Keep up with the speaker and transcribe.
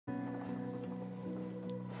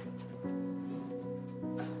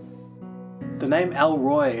name El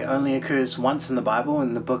Roi only occurs once in the Bible,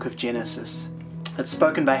 in the book of Genesis. It's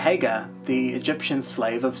spoken by Hagar, the Egyptian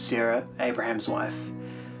slave of Sarah, Abraham's wife.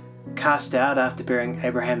 Cast out after bearing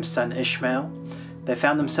Abraham's son Ishmael, they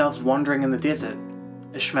found themselves wandering in the desert.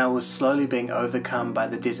 Ishmael was slowly being overcome by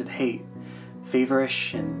the desert heat,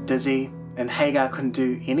 feverish and dizzy, and Hagar couldn't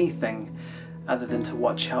do anything other than to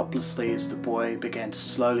watch helplessly as the boy began to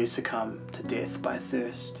slowly succumb to death by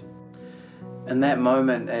thirst. In that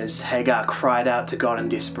moment, as Hagar cried out to God in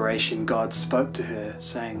desperation, God spoke to her,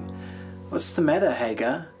 saying, "What's the matter,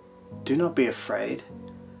 Hagar? Do not be afraid.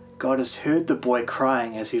 God has heard the boy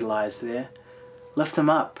crying as he lies there. Lift him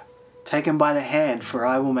up, take him by the hand, for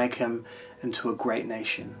I will make him into a great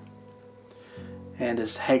nation." And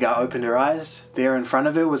as Hagar opened her eyes, there in front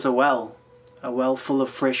of her was a well full of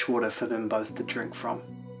fresh water for them both to drink from.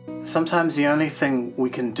 Sometimes the only thing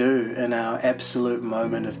we can do in our absolute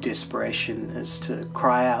moment of desperation is to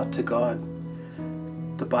cry out to God.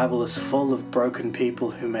 The Bible is full of broken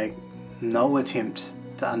people who make no attempt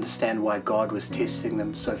to understand why God was testing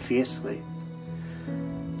them so fiercely.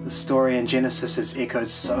 The story in Genesis is echoed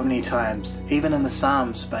so many times, even in the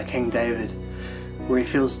Psalms by King David, where he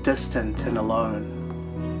feels distant and alone.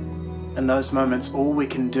 In those moments, all we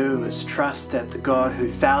can do is trust that the God who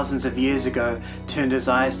thousands of years ago turned his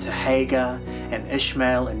eyes to Hagar and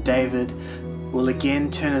Ishmael and David will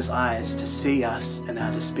again turn his eyes to see us in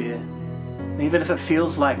our despair. And even if it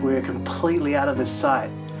feels like we're completely out of his sight,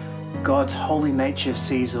 God's holy nature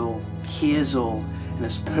sees all, hears all, and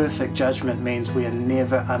his perfect judgment means we are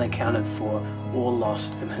never unaccounted for or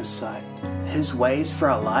lost in his sight. His ways for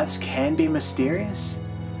our lives can be mysterious,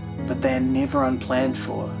 but they are never unplanned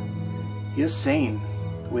for. You're seen,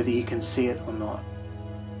 whether you can see it or not.